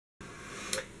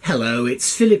Hello,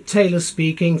 it's Phillip Taylor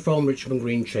speaking from Richmond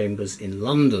Green Chambers in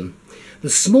London.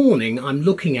 This morning I'm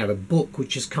looking at a book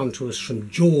which has come to us from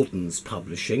Jordan's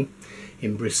Publishing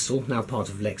in Bristol, now part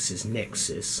of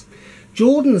LEXISNEXIS.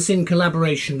 Jordan's, in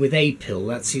collaboration with APIL,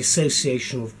 that's the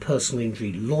Association of Personal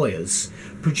Injury Lawyers,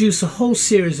 produce a whole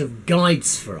series of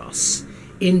guides for us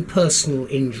in personal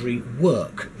injury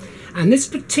work. And this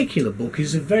particular book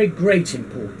is of very great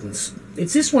importance.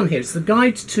 It's this one here, it's the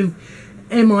Guide to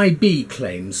MIB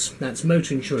Claims, that's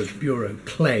Motor Insurers Bureau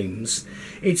claims.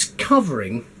 It's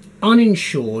covering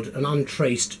uninsured and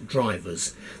untraced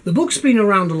drivers. The book's been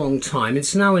around a long time.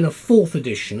 It's now in a 4th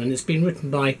edition and it's been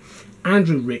written by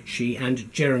Andrew Ritchie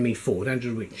and Jeremy Ford.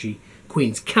 Andrew Ritchie,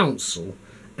 Queen's Counsel,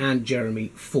 and Jeremy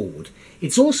Ford.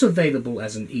 It's also available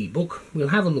as an e-book. We'll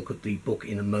have a look at the book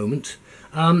in a moment.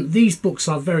 These books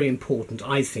are very important,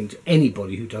 I think, to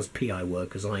anybody who does PI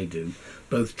work as I do,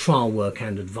 both trial work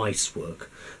and advice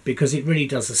work, because it really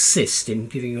does assist in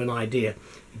giving you an idea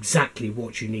exactly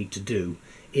what you need to do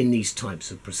in these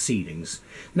types of proceedings.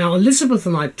 Now, Elizabeth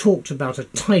and I talked about a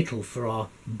title for our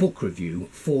book review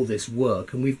for this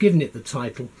work, and we've given it the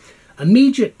title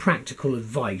Immediate Practical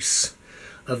Advice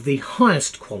of the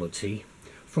Highest Quality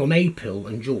from APIL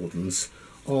and Jordan's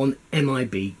on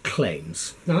MIB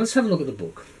Claims. Now let's have a look at the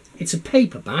book. It's a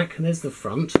paperback, and there's the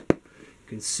front. You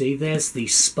can see there's the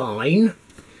spine,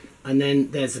 and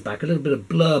then there's the back. A little bit of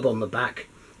blurb on the back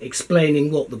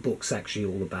explaining what the book's actually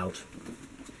all about.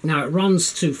 Now it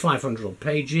runs to 500 odd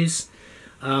pages.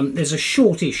 There's a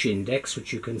shortish index,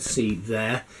 which you can see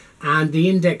there, and the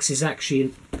index is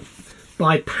actually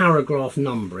by paragraph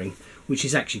numbering, which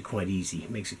is actually quite easy.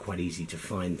 It makes it quite easy to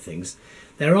find things.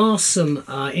 There are some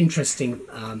interesting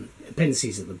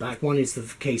appendices at the back. One is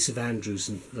the case of Andrews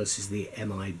versus the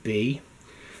MIB,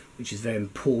 which is very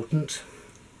important.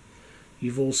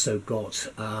 You've also got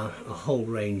a whole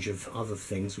range of other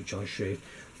things which I'll show you.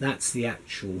 That's the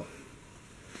actual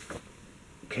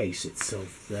case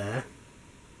itself there.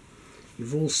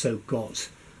 You've also got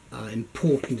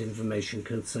important information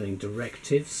concerning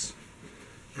directives,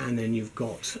 and then you've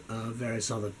got various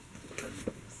other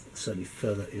certainly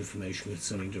further information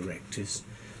concerning directives.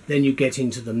 Then you get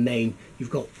into the main, you've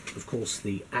got of course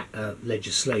the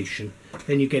legislation,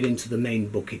 then you get into the main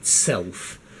book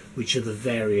itself, which are the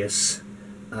various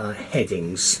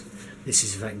headings. This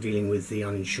is in fact dealing with the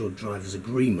Uninsured Drivers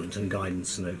Agreement and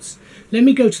guidance notes. Let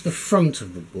me go to the front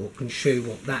of the book and show you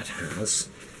what that has.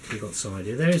 You've got some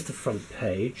idea. There is the front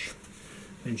page,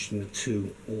 mentioning the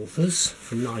two authors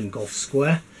from 9 Gough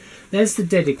Square. There's the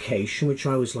dedication, which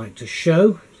I always like to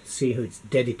show, see who it's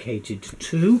dedicated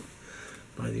to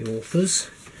by the authors.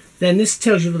 Then this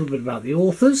tells you a little bit about the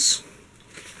authors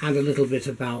and a little bit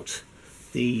about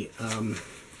the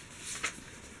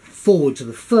forward to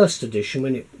the first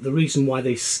edition, the reason why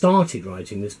they started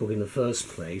writing this book in the first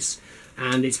place,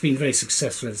 and it's been very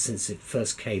successful ever since it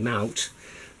first came out.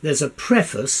 There's a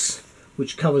preface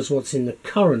which covers what's in the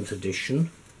current edition,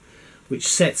 which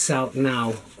sets out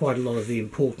now quite a lot of the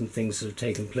important things that have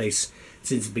taken place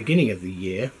since the beginning of the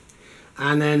year.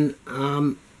 And then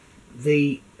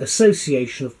the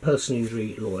Association of Personal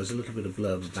Injury Lawyers, a little bit of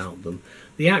blurb about them.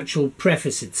 The actual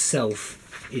preface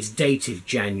itself is dated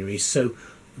January, so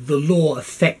the law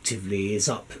effectively is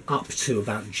up to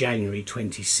about January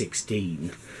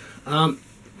 2016.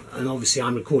 And obviously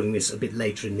I'm recording this a bit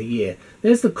later in the year.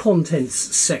 There's the contents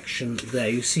section there.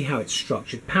 You see how it's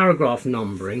structured, paragraph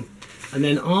numbering, and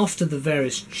then after the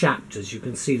various chapters, you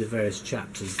can see the various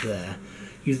chapters there,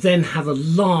 you then have a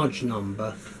large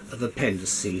number of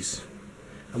appendices.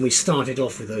 And we started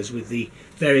off with those, with the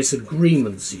various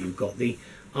agreements that you've got, the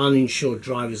Uninsured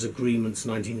Drivers Agreements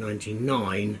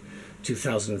 1999,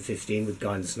 2015 with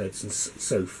guidance notes and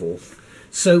so forth.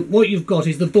 So what you've got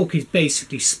is the book is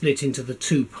basically split into the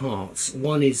two parts.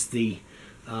 One is the,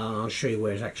 I'll show you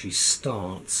where it actually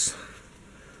starts.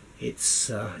 It's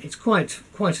quite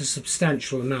a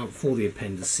substantial amount for the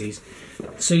appendices.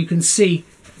 So you can see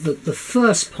that the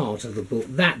first part of the book,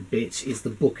 that bit is the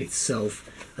book itself,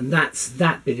 and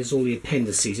that bit is all the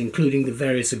appendices, including the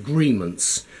various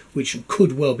agreements, which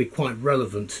could well be quite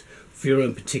relevant for your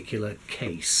own particular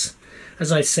case.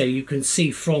 As I say, you can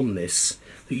see from this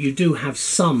that you do have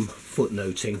some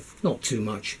footnoting, not too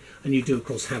much, and you do of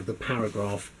course have the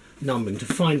paragraph numbering to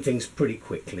find things pretty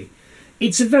quickly.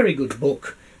 It's a very good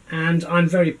book, and I'm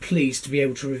very pleased to be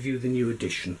able to review the new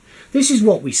edition. This is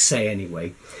what we say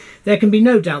anyway. There can be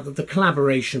no doubt that the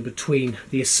collaboration between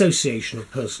the Association of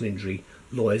Personal Injury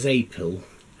Lawyers, APIL,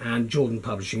 and Jordan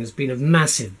Publishing has been of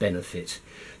massive benefit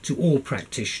to all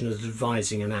practitioners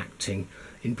advising and acting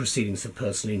in proceedings for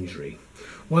personal injury.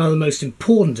 One of the most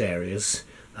important areas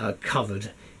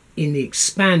covered in the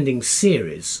expanding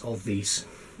series of these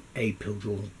APIL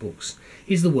Jordan's books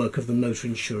is the work of the Motor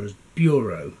Insurers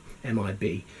Bureau,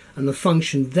 MIB, and the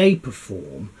function they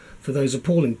perform for those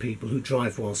appalling people who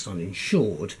drive whilst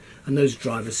uninsured and those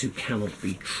drivers who cannot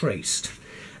be traced.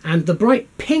 And the bright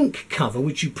pink cover,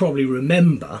 which you probably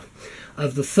remember,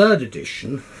 of the third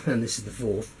edition, and this is the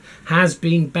fourth, has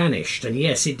been banished. And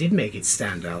yes, it did make it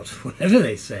stand out, whatever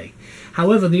they say.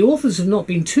 However, the authors have not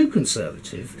been too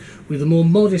conservative with a more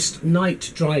modest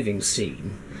night driving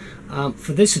scene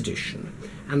for this edition,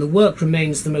 and the work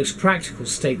remains the most practical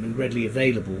statement readily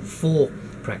available for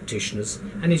practitioners,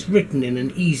 and is written in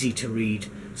an easy-to-read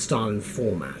style and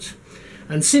format.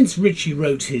 And since Ritchie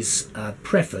wrote his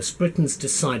preface, Britain's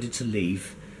decided to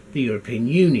leave the European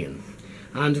Union.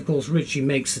 And of course Ritchie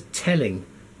makes a telling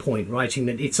point, writing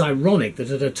that it's ironic that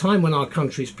at a time when our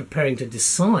country is preparing to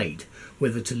decide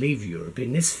whether to leave Europe,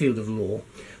 in this field of law,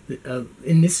 the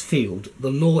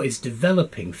law is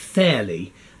developing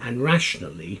fairly and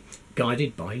rationally,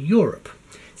 guided by Europe.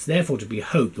 It's therefore to be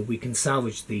hoped that we can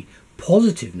salvage the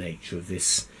positive nature of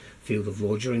this field of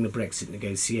law during the Brexit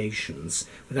negotiations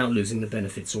without losing the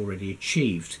benefits already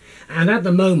achieved. And at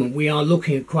the moment we are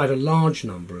looking at quite a large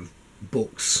number of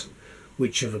books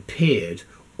which have appeared,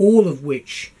 all of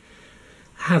which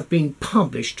have been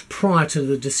published prior to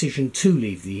the decision to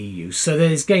leave the EU. So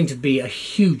there's going to be a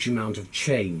huge amount of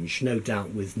change, no doubt,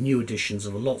 with new editions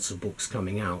of lots of books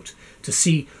coming out, to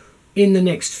see in the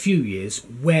next few years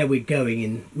where we're going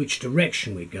in, which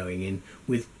direction we're going in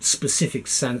with specific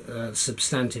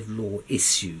substantive law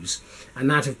issues. And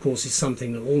that, of course, is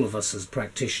something that all of us as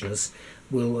practitioners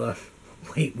will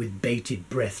wait with bated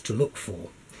breath to look for.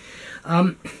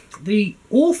 The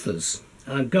authors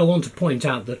go on to point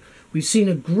out that we've seen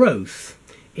a growth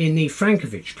in the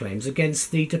Frankovich claims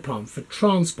against the Department for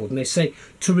Transport, and they say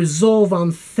to resolve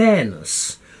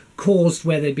unfairness caused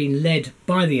where they've been led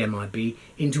by the MIB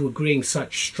into agreeing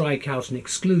such strikeout and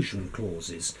exclusion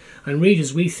clauses. And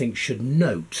readers, we think, should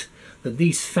note that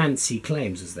these fancy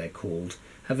claims, as they're called,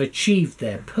 have achieved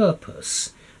their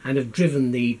purpose and have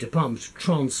driven the Department of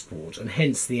Transport, and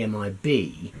hence the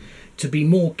MIB, to be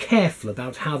more careful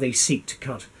about how they seek to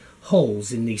cut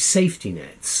holes in the safety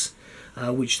nets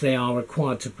which they are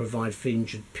required to provide for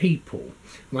injured people.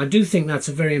 And I do think that's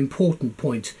a very important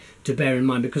point to bear in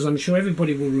mind, because I'm sure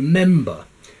everybody will remember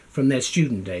from their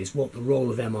student days what the role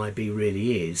of MIB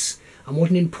really is and what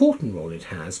an important role it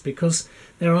has, because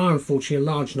there are unfortunately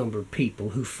a large number of people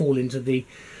who fall into the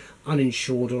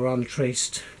uninsured or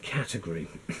untraced category.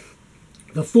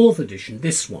 The fourth edition,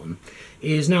 this one,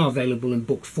 is now available in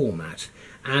book format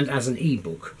and as an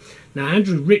e-book. Now,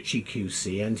 Andrew Ritchie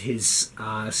QC and his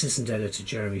assistant editor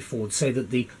Jeremy Ford say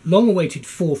that the long-awaited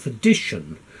fourth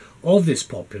edition of this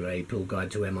popular APIL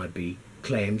guide to MIB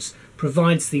claims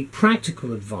provides the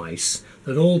practical advice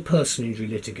that all personal injury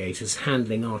litigators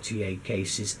handling RTA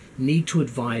cases need to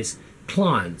advise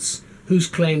clients whose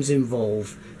claims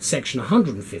involve Section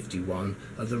 151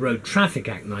 of the Road Traffic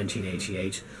Act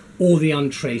 1988 or the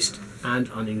untraced and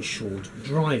uninsured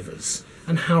drivers,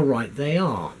 and how right they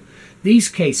are. These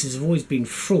cases have always been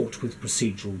fraught with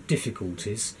procedural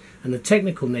difficulties, and the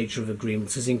technical nature of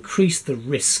agreements has increased the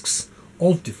risks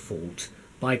of default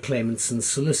by claimants and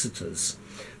solicitors.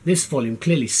 This volume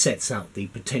clearly sets out the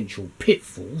potential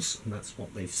pitfalls, and that's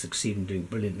what they've succeeded in doing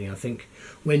brilliantly, I think,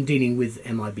 when dealing with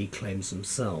MIB claims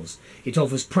themselves. It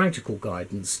offers practical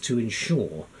guidance to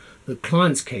ensure that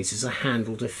clients' cases are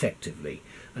handled effectively.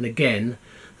 And again,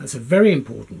 that's a very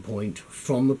important point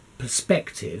from the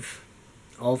perspective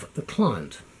of the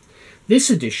client. This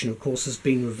edition, of course, has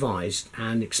been revised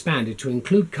and expanded to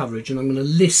include coverage, and I'm going to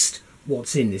list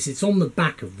what's in this. It's on the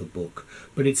back of the book,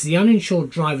 but it's the Uninsured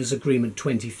Drivers Agreement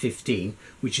 2015,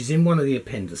 which is in one of the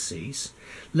appendices,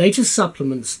 later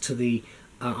supplements to the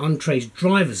Untraced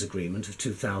Drivers Agreement of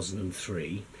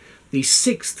 2003, the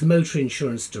 6th Motor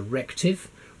Insurance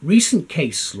Directive, recent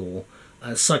case law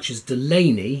such as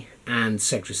Delaney and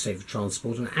Secretary of State for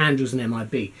Transport, and Andrews and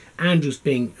MIB, Andrews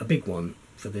being a big one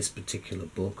for this particular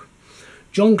book,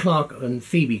 John Clark and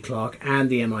Phoebe Clark and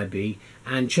the MIB,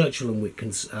 and Churchill and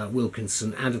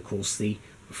Wilkinson, and of course the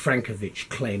Frankovich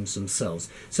claims themselves.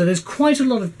 So there's quite a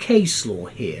lot of case law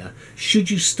here,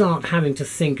 should you start having to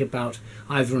think about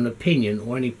either an opinion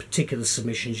or any particular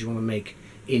submissions you want to make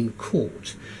in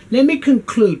court. Let me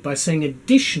conclude by saying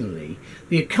additionally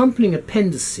the accompanying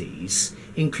appendices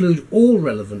include all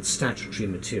relevant statutory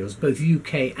materials, both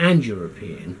UK and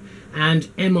European, and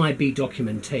MIB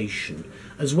documentation,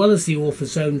 as well as the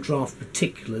author's own draft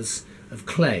particulars of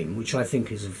claim, which I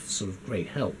think is of sort of great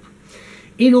help.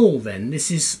 In all then, this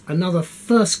is another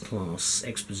first-class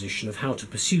exposition of how to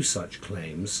pursue such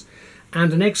claims,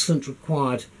 and an excellent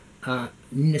required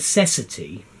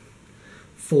necessity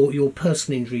for your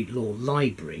personal injury law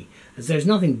library, as there's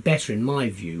nothing better in my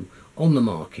view on the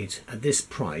market at this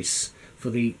price for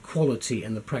the quality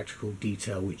and the practical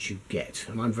detail which you get.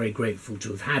 And I'm very grateful to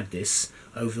have had this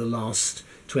over the last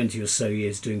 20 or so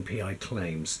years doing PI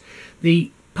claims.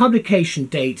 The publication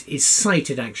date is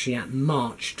cited actually at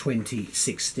March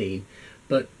 2016,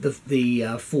 but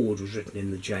the forward was written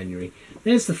in the January.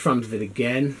 There's the front of it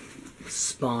again,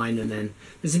 spine, and then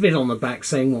there's a bit on the back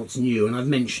saying what's new, and I've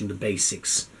mentioned the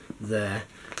basics there.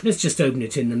 Let's just open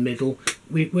it in the middle.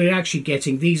 We're actually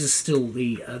getting, these are still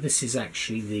the, this is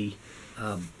actually the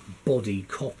body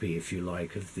copy, if you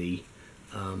like, of the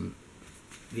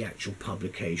actual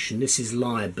publication. This is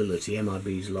liability,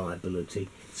 MIB's liability.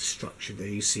 It's structured there.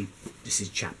 You see, this is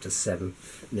chapter 7,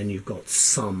 and then you've got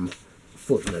some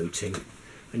footnoting,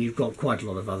 and you've got quite a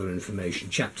lot of other information.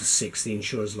 Chapter 6, the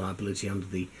insurer's liability under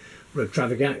the Road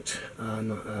Traffic Act,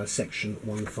 section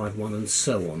 151, and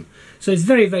so on. So it's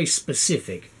very, very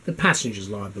specific. The passenger's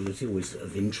liability, always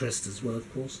of interest as well,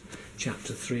 of course,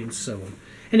 chapter 3, and so on.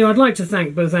 Anyway, I'd like to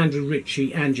thank both Andrew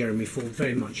Ritchie and Jeremy Ford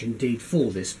very much indeed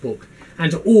for this book,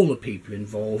 and to all the people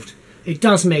involved. It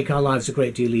does make our lives a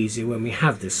great deal easier when we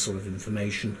have this sort of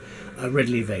information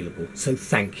readily available. So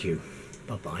thank you.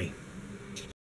 Bye-bye.